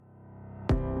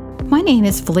My name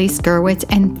is Felice Gerwitz,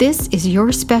 and this is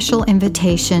your special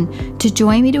invitation to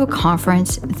join me to a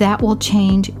conference that will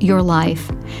change your life.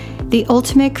 The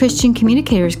Ultimate Christian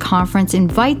Communicators Conference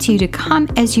invites you to come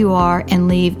as you are and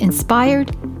leave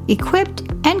inspired, equipped,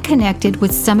 and connected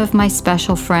with some of my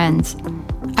special friends.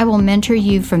 I will mentor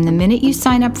you from the minute you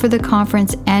sign up for the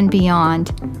conference and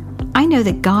beyond. I know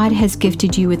that God has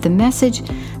gifted you with the message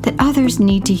that others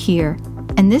need to hear,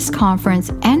 and this conference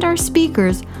and our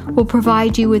speakers will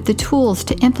provide you with the tools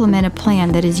to implement a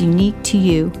plan that is unique to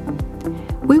you.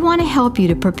 We want to help you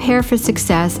to prepare for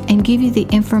success and give you the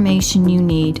information you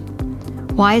need.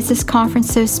 Why is this conference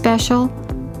so special?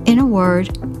 In a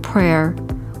word, prayer.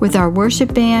 With our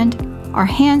worship band, our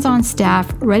hands-on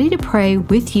staff ready to pray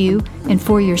with you and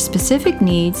for your specific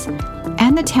needs,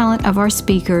 and the talent of our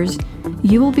speakers,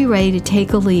 you will be ready to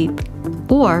take a leap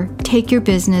or take your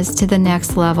business to the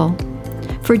next level.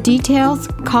 For details,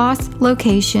 cost,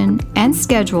 location, and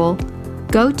schedule,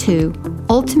 go to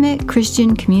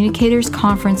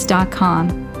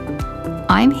ultimatechristiancommunicatorsconference.com.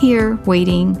 I'm here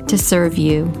waiting to serve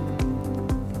you.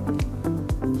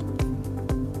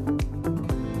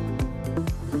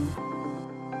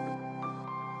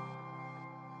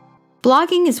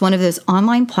 Blogging is one of those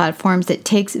online platforms that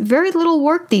takes very little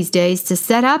work these days to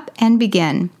set up and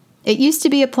begin. It used to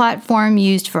be a platform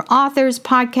used for authors,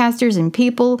 podcasters, and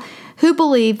people who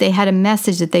believed they had a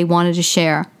message that they wanted to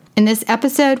share. In this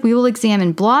episode, we will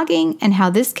examine blogging and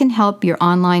how this can help your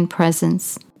online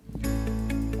presence.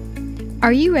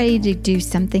 Are you ready to do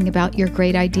something about your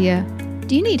great idea?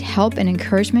 Do you need help and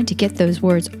encouragement to get those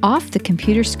words off the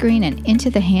computer screen and into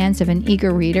the hands of an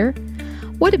eager reader?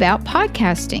 What about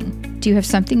podcasting? Do you have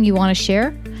something you want to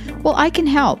share? Well, I can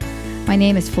help. My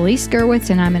name is Felice Gerwitz,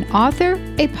 and I'm an author,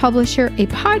 a publisher, a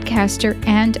podcaster,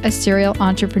 and a serial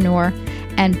entrepreneur.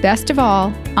 And best of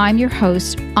all, I'm your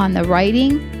host on the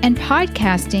Writing and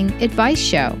Podcasting Advice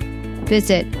Show.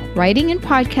 Visit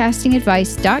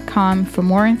writingandpodcastingadvice.com for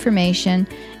more information,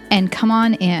 and come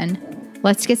on in.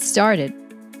 Let's get started.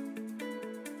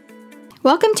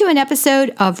 Welcome to an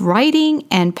episode of Writing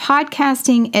and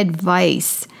Podcasting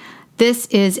Advice. This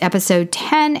is episode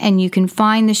 10, and you can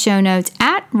find the show notes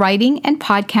at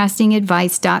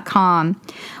writingandpodcastingadvice.com.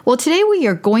 Well, today we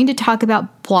are going to talk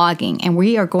about blogging, and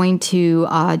we are going to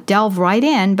delve right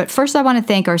in. But first, I want to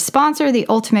thank our sponsor, the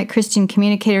Ultimate Christian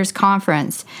Communicators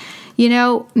Conference. You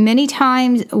know, many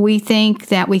times we think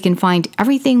that we can find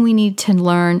everything we need to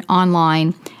learn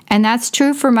online, and that's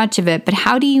true for much of it, but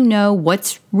how do you know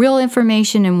what's real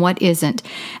information and what isn't?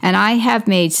 And I have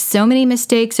made so many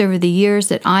mistakes over the years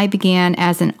that I began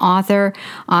as an author,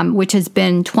 which has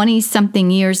been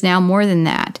 20-something years now, more than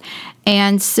that.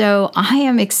 And so I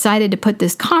am excited to put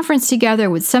this conference together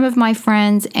with some of my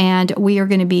friends, and we are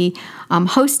going to be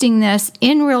hosting this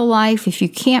in real life. If you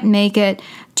can't make it,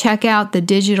 check out the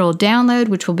digital download,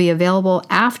 which will be available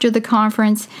after the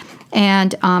conference.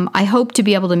 And I hope to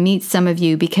be able to meet some of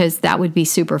you because that would be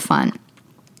super fun.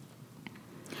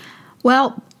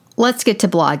 Well, let's get to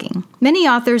blogging. Many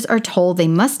authors are told they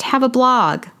must have a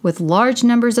blog with large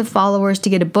numbers of followers to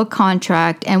get a book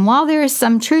contract. And while there is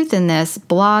some truth in this,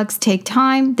 blogs take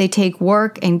time, they take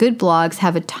work, and good blogs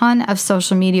have a ton of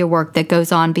social media work that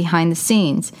goes on behind the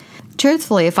scenes.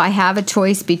 Truthfully, if I have a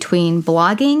choice between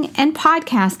blogging and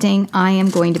podcasting, I am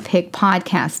going to pick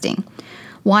podcasting.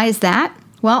 Why is that?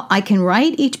 Well, I can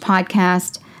write each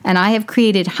podcast, and I have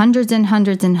created hundreds and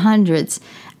hundreds and hundreds.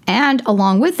 And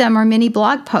along with them are many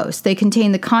blog posts. They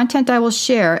contain the content I will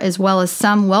share, as well as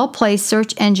some well-placed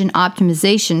search engine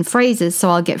optimization phrases so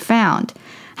I'll get found.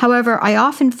 However, I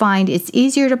often find it's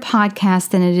easier to podcast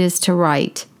than it is to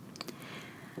write.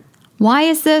 Why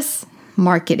is this?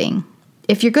 Marketing.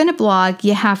 If you're going to blog,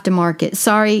 you have to market.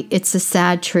 Sorry, it's the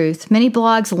sad truth. Many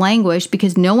blogs languish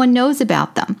because no one knows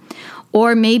about them.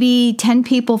 Or maybe 10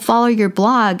 people follow your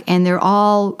blog and they're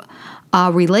all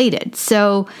related.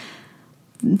 So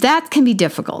that can be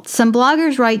difficult. Some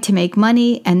bloggers write to make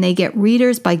money and they get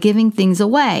readers by giving things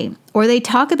away. Or they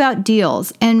talk about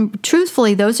deals. And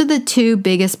truthfully, those are the two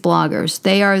biggest bloggers.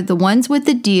 They are the ones with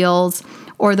the deals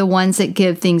or the ones that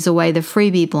give things away, the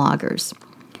freebie bloggers.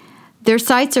 Their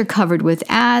sites are covered with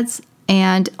ads,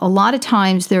 and a lot of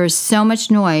times there is so much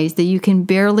noise that you can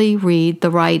barely read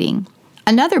the writing.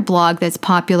 Another blog that's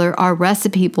popular are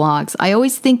recipe blogs. I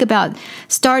always think about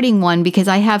starting one because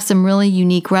I have some really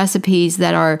unique recipes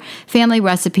that are family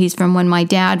recipes from when my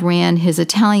dad ran his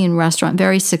Italian restaurant,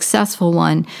 very successful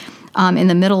one, in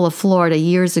the middle of Florida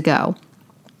years ago.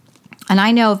 And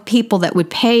I know of people that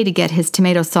would pay to get his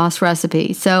tomato sauce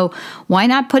recipe. So why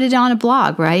not put it on a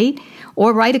blog, right?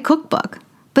 Or write a cookbook.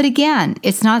 But again,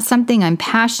 it's not something I'm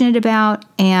passionate about.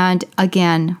 And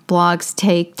again, blogs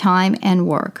take time and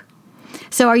work.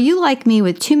 So are you like me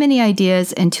with too many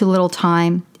ideas and too little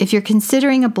time? If you're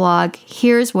considering a blog,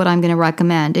 here's what I'm going to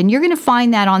recommend. And you're going to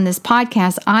find that on this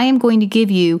podcast, I am going to give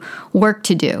you work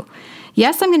to do.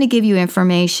 Yes, I'm going to give you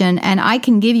information, and I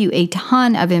can give you a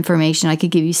ton of information. I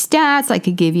could give you stats. I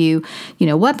could give you,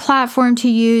 what platform to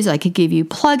use. I could give you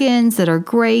plugins that are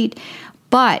great.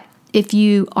 But if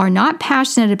you are not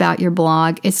passionate about your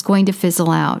blog, it's going to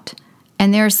fizzle out.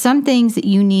 And there are some things that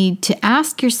you need to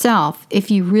ask yourself if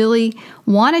you really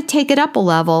want to take it up a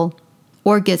level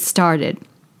or get started.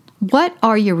 What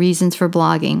are your reasons for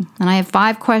blogging? And I have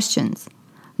 5 questions.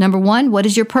 Number 1, what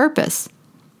is your purpose?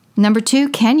 Number 2,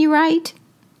 can you write?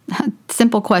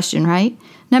 Simple question, right?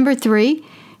 Number 3,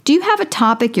 do you have a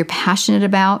topic you're passionate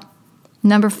about?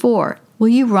 Number 4, will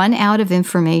you run out of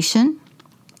information?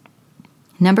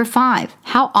 Number 5,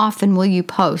 how often will you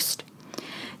post?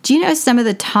 Do you know some of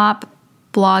the top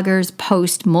bloggers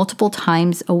post multiple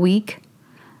times a week?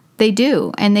 They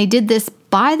do, and they did this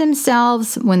by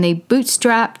themselves when they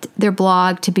bootstrapped their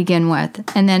blog to begin with,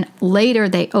 and then later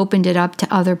they opened it up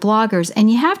to other bloggers. And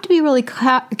you have to be really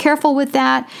careful with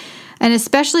that, and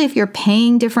especially if you're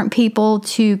paying different people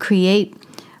to create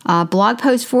blog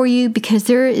posts for you, because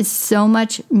there is so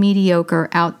much mediocre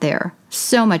out there,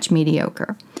 so much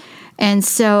mediocre. And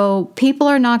so people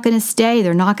are not going to stay.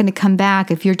 They're not going to come back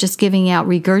if you're just giving out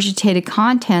regurgitated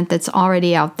content that's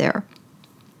already out there.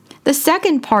 The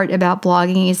second part about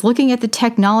blogging is looking at the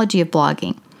technology of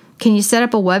blogging. Can you set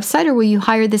up a website, or will you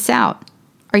hire this out?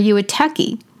 Are you a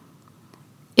techie?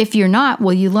 If you're not,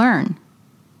 will you learn?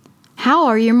 How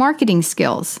are your marketing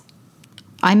skills?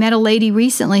 I met a lady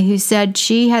recently who said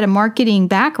she had a marketing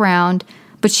background,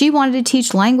 but she wanted to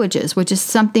teach languages, which is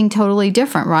something totally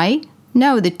different, right?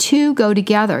 No, the two go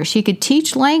together. She could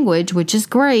teach language, which is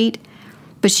great,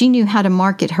 but she knew how to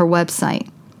market her website.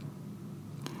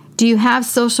 Do you have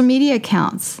social media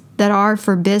accounts that are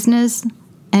for business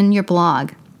and your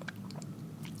blog?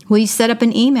 Will you set up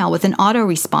an email with an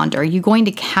autoresponder? Are you going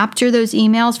to capture those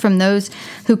emails from those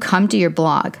who come to your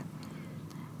blog?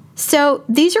 So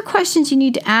these are questions you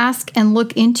need to ask and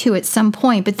look into at some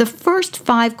point. But the first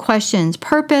 5 questions,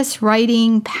 purpose,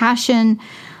 writing, passion,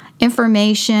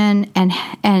 information,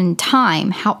 and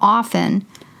time, how often,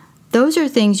 those are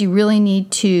things you really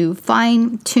need to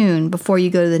fine-tune before you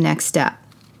go to the next step.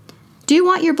 Do you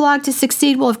want your blog to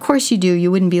succeed? Well, of course you do.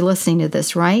 You wouldn't be listening to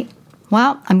this, right?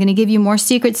 Well, I'm going to give you more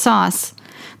secret sauce.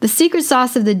 The secret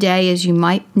sauce of the day is you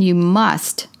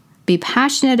must be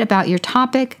passionate about your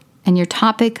topic, and your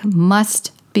topic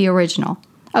must be original.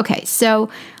 Okay, so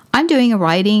I'm doing a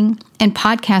writing and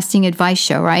podcasting advice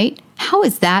show, right? How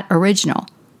is that original?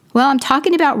 Well, I'm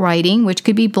talking about writing, which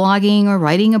could be blogging or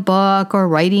writing a book or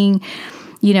writing,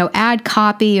 ad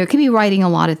copy, or it could be writing a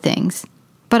lot of things.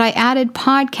 But I added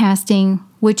podcasting,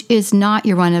 which is not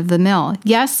your run-of-the-mill.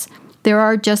 Yes, there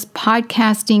are just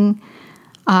podcasting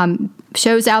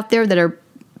shows out there that are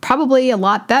probably a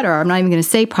lot better. I'm not even going to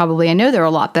say probably. I know they're a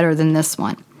lot better than this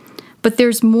one. But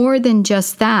there's more than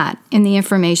just that in the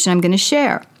information I'm going to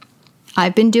share.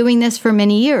 I've been doing this for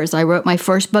many years. I wrote my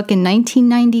first book in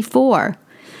 1994.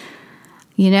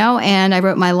 And I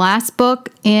wrote my last book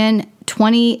in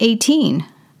 2018.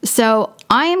 So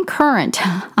I am current.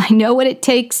 I know what it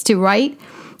takes to write,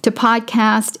 to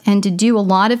podcast, and to do a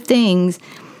lot of things.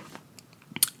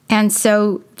 And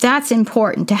so that's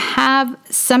important, to have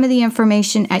some of the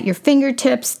information at your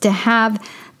fingertips, to have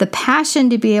the passion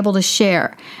to be able to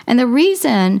share. And the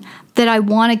reason that I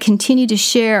want to continue to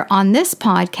share on this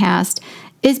podcast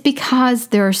is because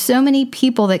there are so many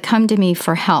people that come to me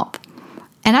for help.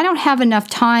 And I don't have enough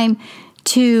time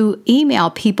to email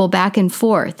people back and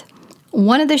forth.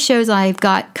 One of the shows I've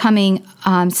got coming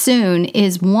soon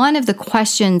is one of the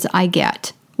questions I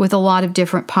get with a lot of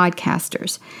different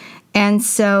podcasters. And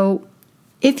so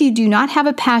if you do not have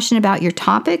a passion about your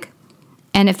topic,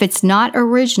 and if it's not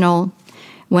original,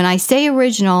 when I say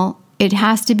original, it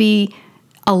has to be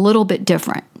a little bit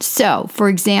different. So, for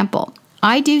example,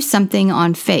 I do something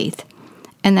on faith,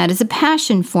 and that is a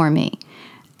passion for me.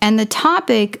 And the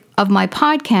topic of my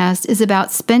podcast is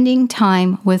about spending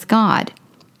time with God.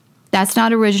 That's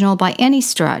not original by any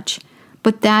stretch,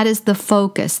 but that is the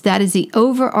focus. That is the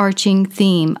overarching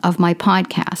theme of my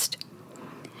podcast.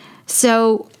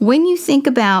 So when you think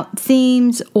about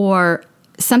themes or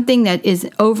something that is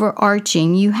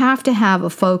overarching, you have to have a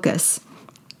focus.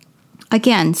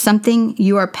 Again, something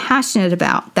you are passionate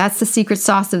about. That's the secret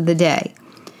sauce of the day.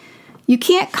 You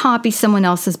can't copy someone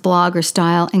else's blog or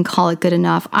style and call it good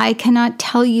enough. I cannot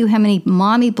tell you how many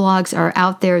mommy blogs are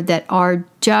out there that are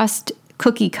just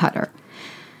cookie cutter.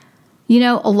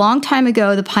 A long time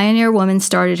ago, the Pioneer Woman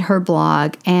started her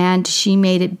blog and she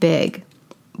made it big.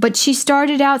 But she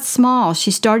started out small.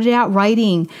 She started out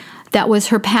writing. That was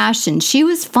her passion. She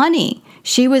was funny.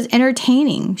 She was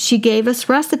entertaining. She gave us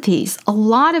recipes, a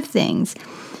lot of things.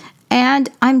 And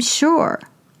I'm sure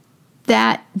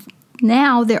that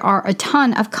now there are a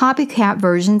ton of copycat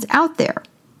versions out there.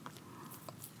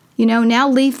 Now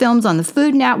Lee Films on the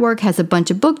Food Network has a bunch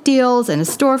of book deals and a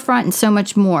storefront and so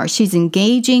much more. She's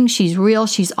engaging, she's real,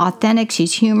 she's authentic,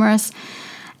 she's humorous,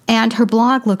 and her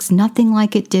blog looks nothing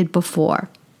like it did before.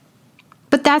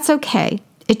 But that's okay.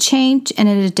 It changed and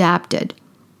it adapted.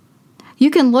 You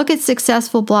can look at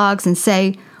successful blogs and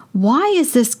say, why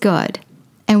is this good?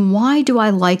 And why do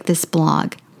I like this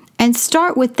blog? And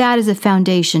start with that as a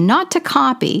foundation, not to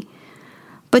copy,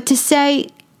 but to say,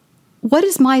 what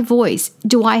is my voice?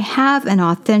 Do I have an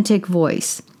authentic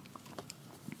voice?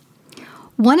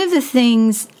 One of the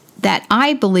things that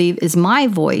I believe is my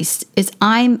voice is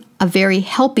I'm a very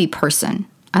helpy person.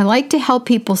 I like to help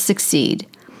people succeed.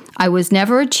 I was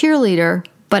never a cheerleader,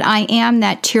 but I am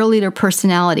that cheerleader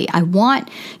personality. I want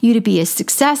you to be a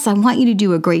success. I want you to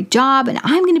do a great job, and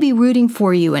I'm going to be rooting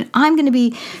for you, and I'm going to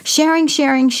be sharing,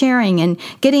 and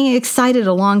getting excited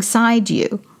alongside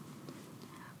you.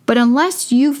 But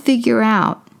unless you figure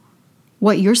out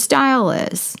what your style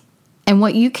is and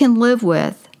what you can live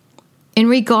with in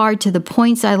regard to the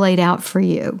points I laid out for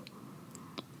you,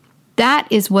 that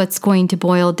is what's going to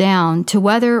boil down to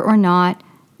whether or not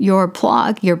your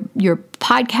blog, your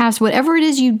podcast, whatever it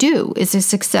is you do, is a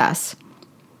success.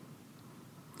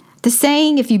 The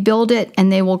saying, if you build it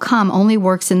and they will come, only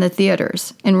works in the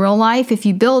theaters. In real life, if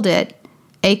you build it,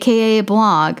 aka a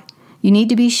blog, you need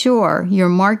to be sure your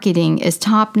marketing is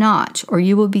top-notch or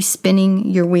you will be spinning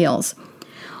your wheels.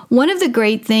 One of the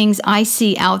great things I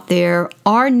see out there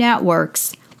are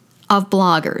networks of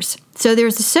bloggers. So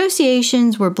there's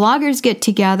associations where bloggers get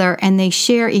together and they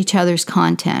share each other's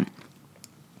content.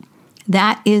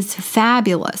 That is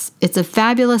fabulous. It's a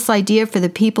fabulous idea for the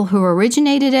people who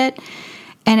originated it,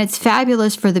 and it's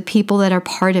fabulous for the people that are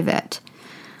part of it.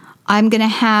 I'm going to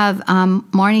have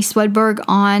Marnie Swedberg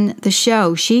on the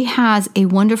show. She has a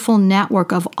wonderful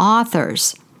network of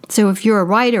authors. So if you're a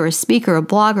writer, a speaker, a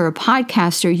blogger, a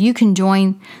podcaster, you can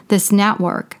join this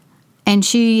network. And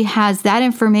she has that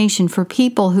information for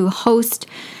people who host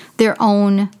their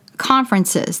own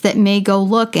conferences that may go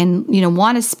look and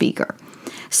want a speaker.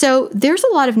 So there's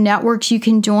a lot of networks you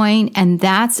can join, and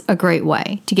that's a great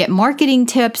way to get marketing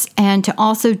tips and to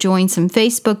also join some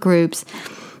Facebook groups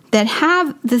that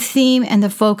have the theme and the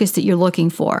focus that you're looking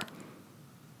for.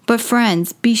 But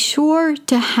friends, be sure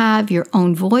to have your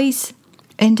own voice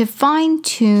and to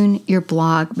fine-tune your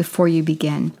blog before you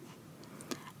begin.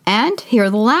 And here are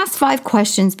the last 5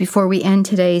 questions before we end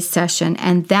today's session,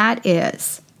 and that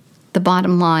is the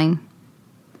bottom line.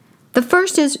 The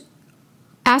first is,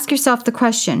 ask yourself the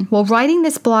question, will writing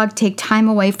this blog take time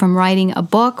away from writing a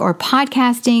book or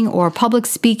podcasting or public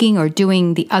speaking or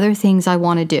doing the other things I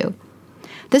want to do?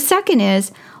 The second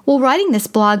is, will writing this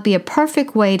blog be a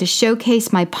perfect way to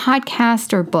showcase my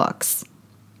podcast or books?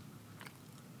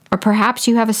 Or perhaps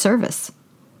you have a service.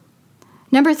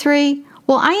 Number 3,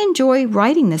 will I enjoy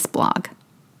writing this blog?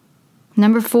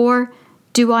 Number 4,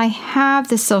 do I have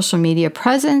the social media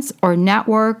presence or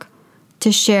network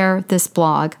to share this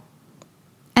blog?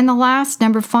 And the last,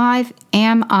 number 5,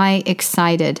 am I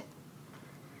excited?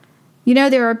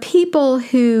 There are people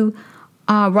who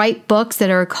write books that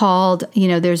are called,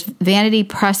 there's vanity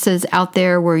presses out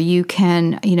there where you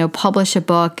can, publish a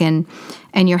book and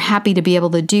you're happy to be able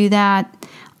to do that.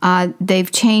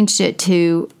 They've changed it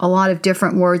to a lot of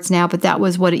different words now, but that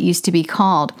was what it used to be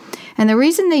called. And the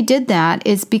reason they did that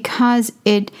is because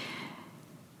it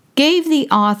gave the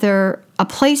author a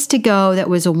place to go that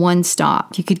was a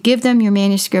one-stop. You could give them your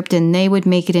manuscript and they would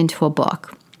make it into a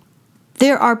book.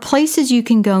 There are places you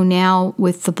can go now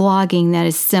with the blogging that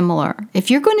is similar. If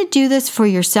you're going to do this for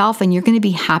yourself and you're going to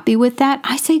be happy with that,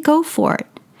 I say go for it.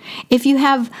 If you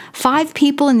have 5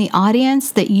 people in the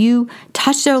audience that you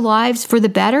touch their lives for the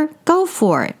better, go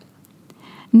for it.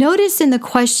 Notice in the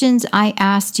questions I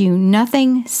asked you,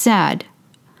 nothing said,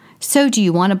 so do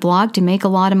you want a blog to make a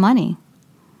lot of money?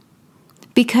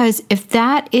 Because if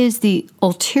that is the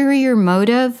ulterior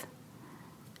motive,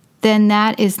 then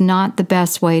that is not the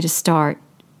best way to start.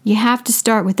 You have to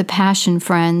start with the passion,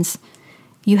 friends.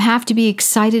 You have to be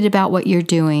excited about what you're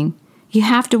doing. You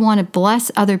have to want to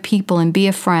bless other people and be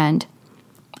a friend.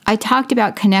 I talked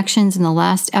about connections in the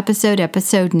last episode,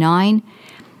 episode 9,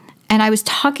 and I was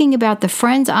talking about the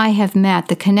friends I have met,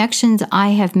 the connections I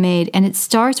have made, and it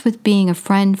starts with being a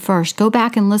friend first. Go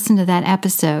back and listen to that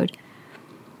episode.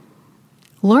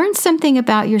 Learn something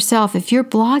about yourself. If you're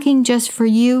blogging just for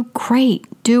you, great,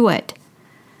 do it.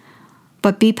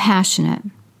 But be passionate.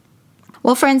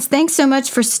 Well, friends, thanks so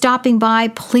much for stopping by.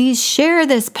 Please share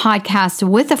this podcast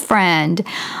with a friend.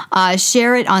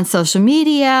 Share it on social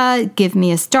media. Give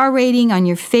me a star rating on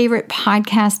your favorite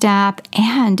podcast app.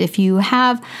 And if you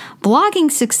have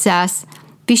blogging success,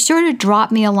 be sure to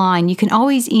drop me a line. You can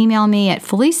always email me at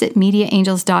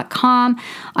felice@mediaangels.com.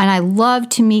 And I love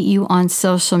to meet you on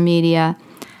social media.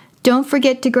 Don't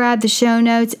forget to grab the show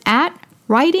notes at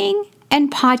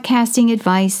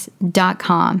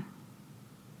writingandpodcastingadvice.com.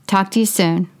 Talk to you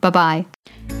soon. Bye-bye.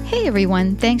 Hey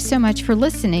everyone, thanks so much for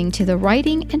listening to the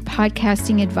Writing and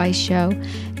Podcasting Advice Show.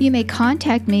 You may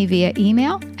contact me via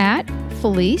email at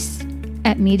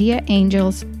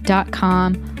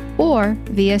felice@mediaangels.com or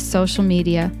via social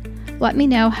media. Let me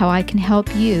know how I can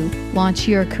help you launch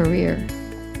your career.